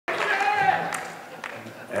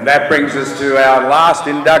And that brings us to our last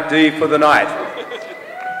inductee for the night.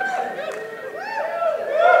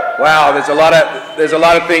 Wow, there's a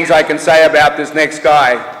lot of things I can say about this next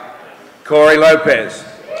guy, Cory Lopez.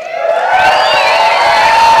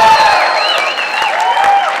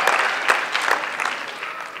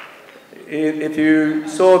 If you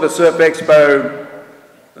saw the Surf Expo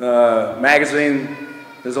magazine,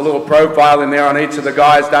 there's a little profile in there on each of the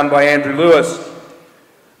guys done by Andrew Lewis.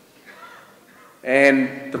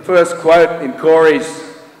 And the first quote in Cory's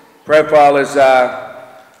profile is,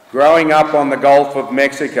 growing up on the Gulf of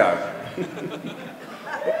Mexico.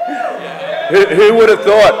 Who would have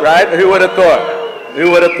thought, right? Who would have thought?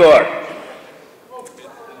 Who would have thought?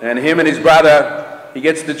 And him and his brother, he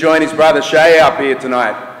gets to join his brother Shay up here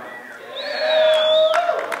tonight.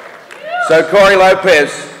 So Cory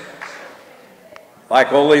Lopez,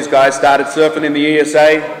 like all these guys, started surfing in the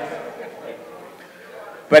ESA.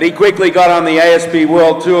 But he quickly got on the ASB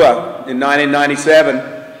World Tour in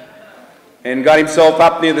 1997 and got himself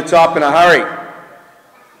up near the top in a hurry.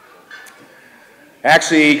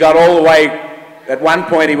 Actually, he got all the way, at one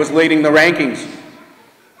point he was leading the rankings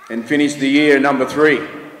and finished the year number 3.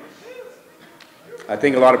 I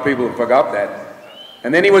think a lot of people have forgot that.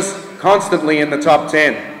 And then he was constantly in the top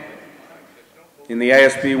 10 in the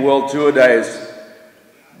ASB World Tour days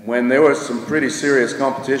when there was some pretty serious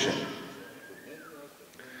competition.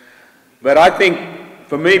 But I think,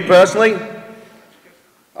 for me personally,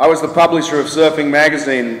 I was the publisher of Surfing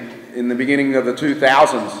Magazine in the beginning of the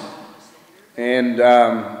 2000s. And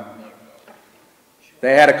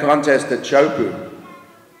they had a contest at Chopu.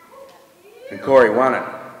 And Cory won it.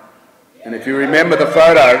 And if you remember the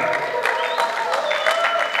photo,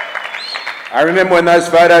 I remember when those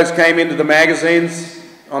photos came into the magazines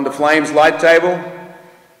on the Flames light table,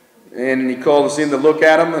 and he called us in to look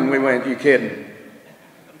at them, and we went, "You kidding?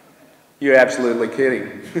 You're absolutely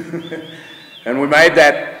kidding." And we made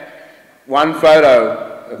that one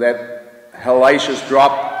photo of that hellacious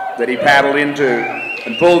drop that he paddled into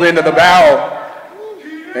and pulled into the barrel.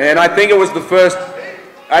 And I think it was the first,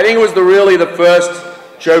 really the first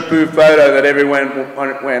Chopu photo that everyone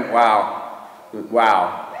went, wow,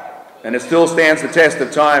 wow. And it still stands the test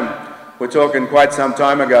of time. We're talking quite some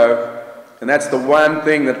time ago. And that's the one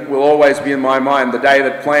thing that will always be in my mind, the day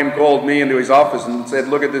that Flame called me into his office and said,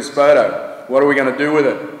 "Look at this photo. What are we going to do with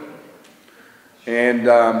it?" And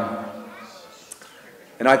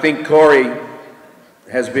I think Cory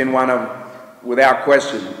has been one of, without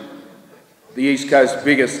question, the East Coast's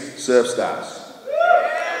biggest surf stars.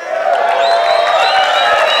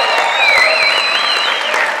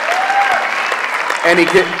 And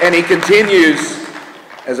he continues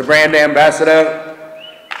as a brand ambassador,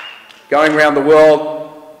 going around the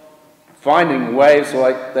world, finding waves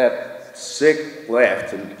like that sick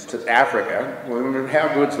left to Africa. Well, how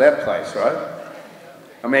good's that place, right?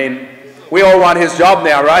 I mean, we all want his job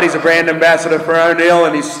now, right? He's a brand ambassador for O'Neill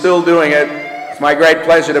and he's still doing it. It's my great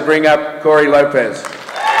pleasure to bring up Cory Lopez.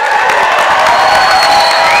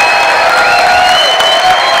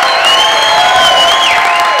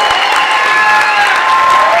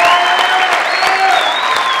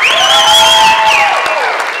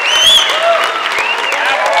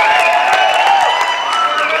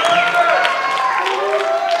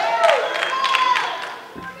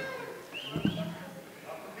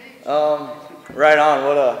 Right on,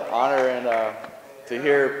 what an honor, and to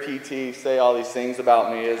hear PT say all these things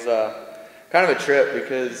about me is kind of a trip,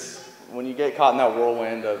 because when you get caught in that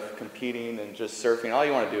whirlwind of competing and just surfing, all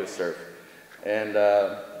you want to do is surf. And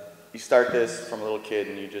you start this from a little kid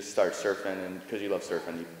and you just start surfing, and because you love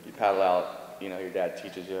surfing, you paddle out, you know, your dad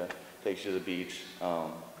teaches you, takes you to the beach.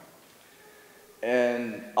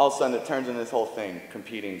 And all of a sudden it turns into this whole thing,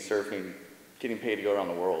 competing, surfing, getting paid to go around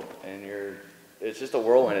the world. And it's just a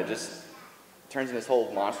whirlwind. It just turns into this whole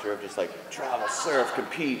monster of just like travel, surf,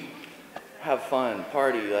 compete, have fun,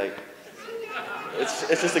 party. Like, it's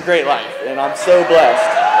just a great life, and I'm so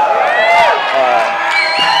blessed.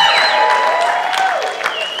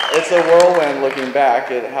 It's a whirlwind looking back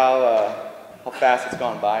at how fast it's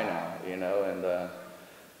gone by now, you know, and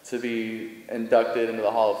to be inducted into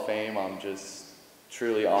the Hall of Fame, I'm just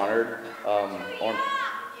truly honored. I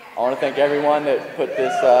want to thank everyone that put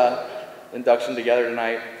this induction together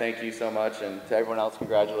tonight. Thank you so much, and to everyone else,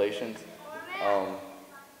 congratulations.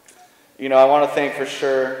 You know, I want to thank for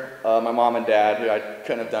sure my mom and dad, who I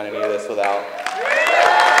couldn't have done any of this without.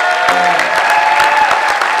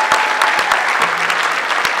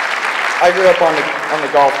 I grew up on the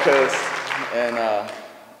Gulf Coast, and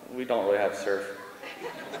we don't really have surf.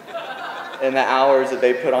 And the hours that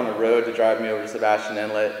they put on the road to drive me over to Sebastian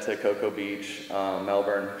Inlet, to Cocoa Beach,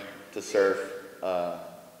 Melbourne, to surf,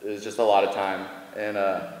 it was just a lot of time. And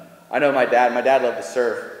I know my dad loved to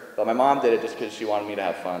surf, but my mom did it just because she wanted me to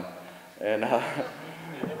have fun. And,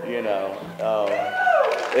 you know,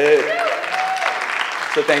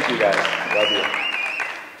 so thank you guys, love you.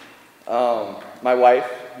 My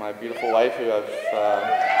wife, my beautiful wife, who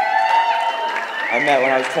I met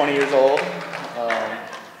when I was 20 years old.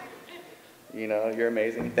 You know, you're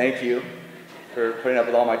amazing. Thank you for putting up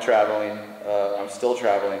with all my traveling. I'm still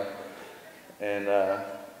traveling. And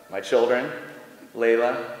my children,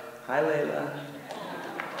 Layla. Hi, Layla.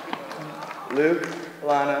 Luke,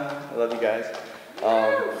 Lana, I love you guys.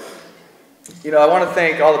 You know, I want to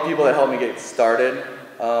thank all the people that helped me get started.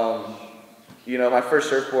 You know, my first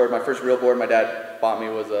surfboard, my first real board my dad bought me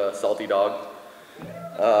was a Salty Dog.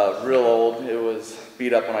 Real old. It was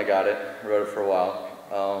beat up when I got it. I rode it for a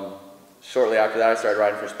while. Shortly after that, I started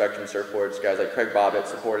riding for Spectrum surfboards. Guys like Craig Bobbitt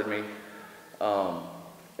supported me.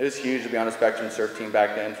 It was huge to be on a Spectrum surf team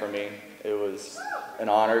back then for me. It was an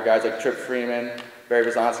honor. Guys like Trip Freeman, Barry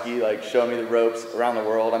Wazonsky, like showed me the ropes around the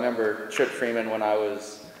world. I remember Trip Freeman when I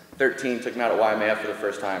was 13 took me out at Waimea for the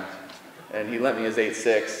first time, and he lent me his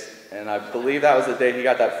 8.6. And I believe that was the day he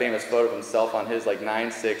got that famous photo of himself on his like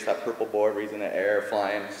 9.6, that purple board where he's in the air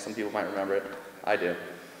flying. Some people might remember it. I do.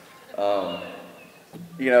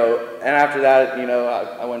 You know, and after that, you know,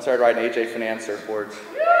 I went and started riding AJ Finance surfboards.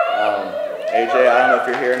 AJ, I don't know if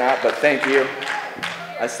you're here or not, but thank you.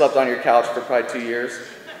 I slept on your couch for probably 2 years.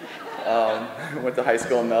 Went to high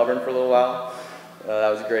school in Melbourne for a little while. That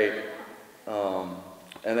was great.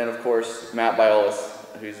 And then, of course, Matt Biolis,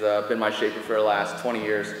 who's been my shaper for the last 20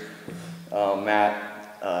 years. Matt,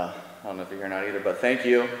 I don't know if you're here or not either, but thank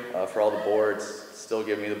you for all the boards. Still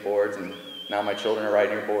give me the boards, and now my children are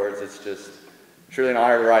riding your boards. It's just truly an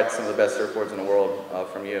honor to ride some of the best surfboards in the world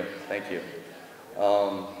from you. Thank you.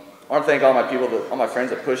 I want to thank all my people, all my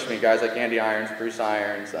friends that pushed me, guys like Andy Irons, Bruce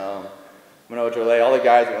Irons, Manoj Olay, all the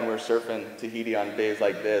guys that when we're surfing Tahiti on days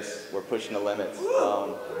like this, we're pushing the limits.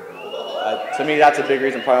 To me, that's a big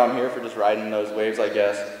reason probably I'm here for just riding those waves, I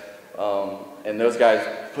guess. And those guys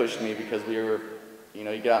pushed me because we were, you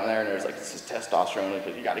know, you get out in there and there's like this is testosterone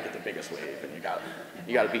because you got to get the biggest wave and you got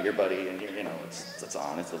to beat your buddy and you know it's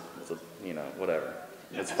on, it's a you know whatever,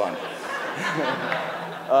 it's fun.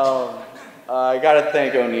 I got to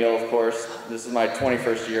thank O'Neill, of course. This is my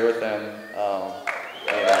 21st year with them.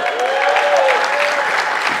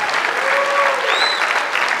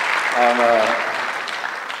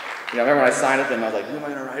 You know, I remember when I signed with them, I was like, who am I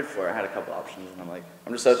going to ride for? I had a couple options, and I'm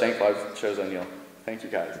just so thankful I chose O'Neill. Thank you,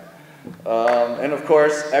 guys. And of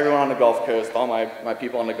course, everyone on the Gulf Coast, all my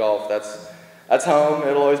people on the Gulf, that's home.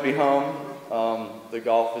 It'll always be home. The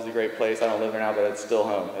Gulf is a great place. I don't live there now, but it's still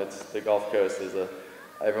home. It's the Gulf Coast is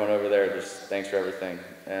everyone over there. Just thanks for everything.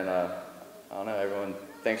 And I don't know, everyone,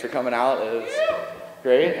 thanks for coming out. It was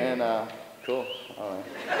great and cool. I don't know.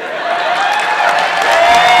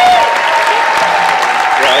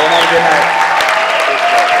 Yeah, everyone have a good night.